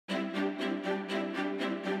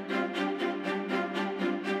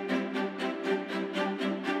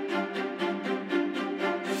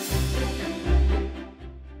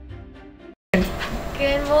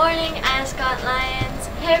Good morning, Ascot Lions.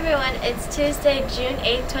 Hey everyone, it's Tuesday, June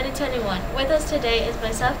 8th, 2021. With us today is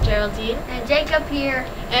myself, Geraldine, and Jacob here,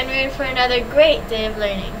 and we're in for another great day of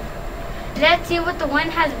learning. Let's see what the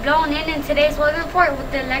wind has blown in today's weather report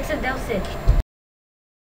with Alexa Delcid.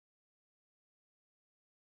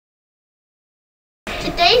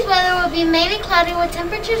 Today's weather will be mainly cloudy with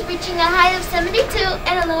temperatures reaching a high of 72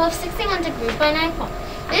 and a low of 61 degrees by nightfall.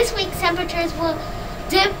 This week, temperatures will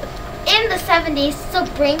dip in the 70s, so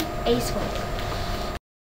bring a sweater.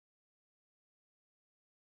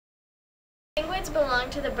 Penguins belong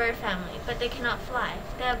to the bird family, but they cannot fly.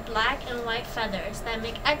 They have black and white feathers that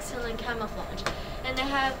make excellent camouflage, and they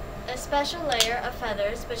have a special layer of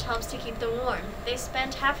feathers which helps to keep them warm. They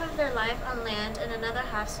spend half of their life on land and another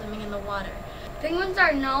half swimming in the water. Penguins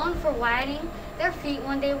are known for wetting their feet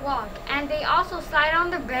when they walk, and they also slide on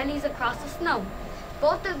their bellies across the snow.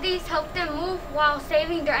 Both of these help them move while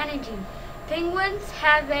saving their energy. Penguins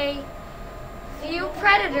have a few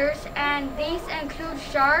predators, and these include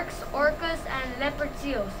sharks, orcas, and leopard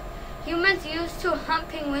seals. Humans used to hunt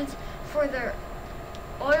penguins for their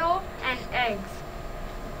oil and eggs.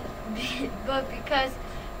 But because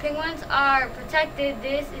penguins are protected,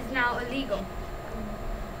 this is now illegal.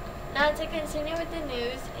 Now to continue with the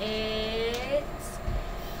news, it's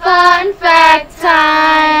Fun fact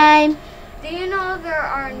time! Do you know there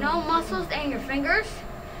are no muscles in your fingers?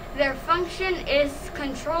 Their function is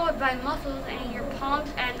controlled by muscles in your palms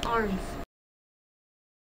and arms.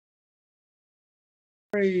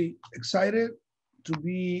 Very excited to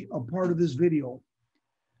be a part of this video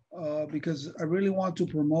because I really want to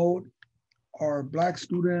promote our Black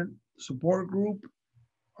Student Support Group,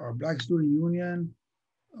 our Black Student Union,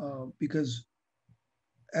 because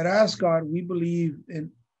at Ascot, we believe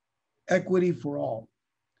in equity for all.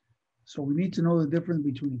 So we need to know the difference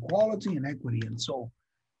between equality and equity. And so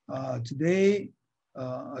today,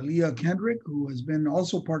 Aaliyah Kendrick, who has been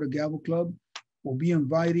also part of Gavel Club, will be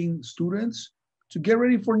inviting students to get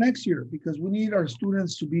ready for next year, because we need our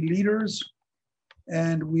students to be leaders.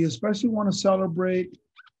 And we especially want to celebrate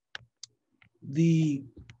the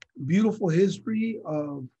beautiful history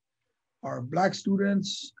of our Black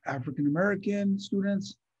students, African-American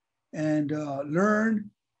students, and learn,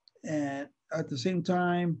 and at the same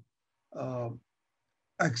time,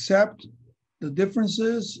 accept the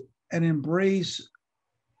differences and embrace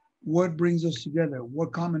what brings us together,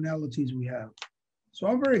 what commonalities we have. So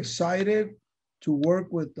I'm very excited to work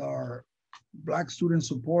with our Black Student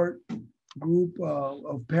Support Group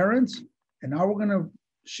of parents. And now we're gonna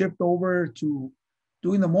shift over to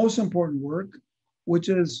doing the most important work, which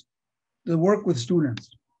is the work with students.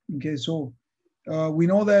 Okay, so we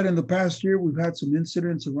know that in the past year, we've had some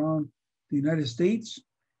incidents around the United States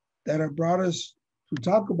that have brought us to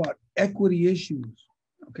talk about equity issues.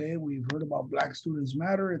 Okay, we've heard about Black Students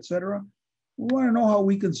Matter, etc. We want to know how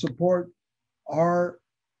we can support our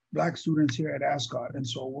Black students here at Ascot. And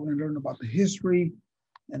so we're going to learn about the history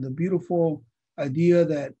and the beautiful idea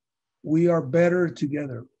that we are better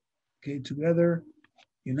together. Okay, together,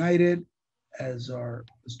 united as our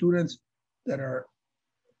students that are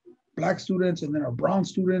Black students, and then our brown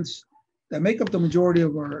students that make up the majority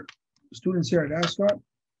of our students here at Ascot.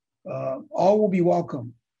 All will be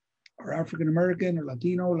welcome. Our African-American or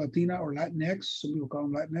Latino, Latina, or Latinx, some people call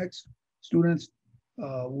them Latinx, students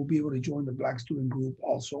will be able to join the Black student group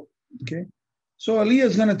also, okay? So Aaliyah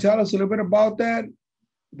is gonna tell us a little bit about that,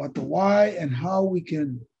 about the why and how we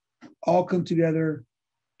can all come together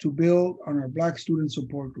to build on our Black student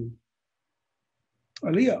support group.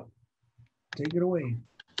 Aaliyah, take it away.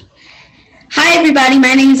 Hi everybody,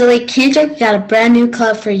 my name is Aaliyah Kendrick. We got a brand new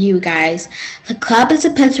club for you guys. The club is a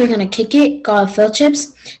place we're going to kick it, go on field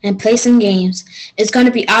trips, and play some games. It's going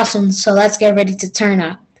to be awesome, so let's get ready to turn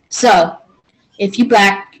up. So, if you're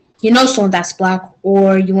Black, you know someone that's Black,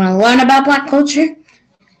 or you want to learn about Black culture,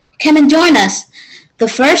 come and join us. The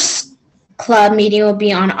first club meeting will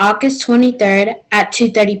be on August 23rd at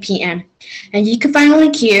 2:30 p.m. And you can find a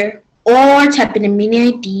link here, or type in the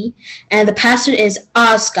meeting ID, and the password is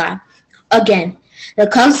Ascot. Again, the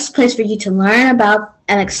club is a place for you to learn about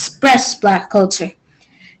and express Black culture.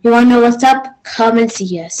 You want to know what's up? Come and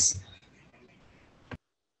see us.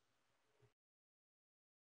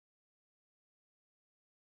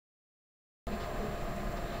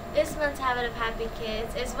 This month's habit of Happy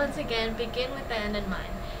Kids is once again begin with the end in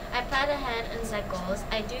mind. I plan ahead and set goals.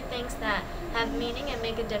 I do things that have meaning and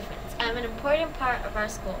make a difference. I'm an important part of our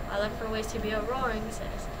school. I look for ways to be a roaring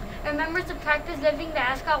citizen. Remember to practice living the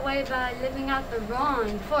Ascot way by living out the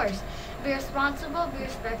roaring force. Be responsible, be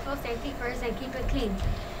respectful, safety first, and keep it clean.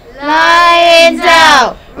 Lions out!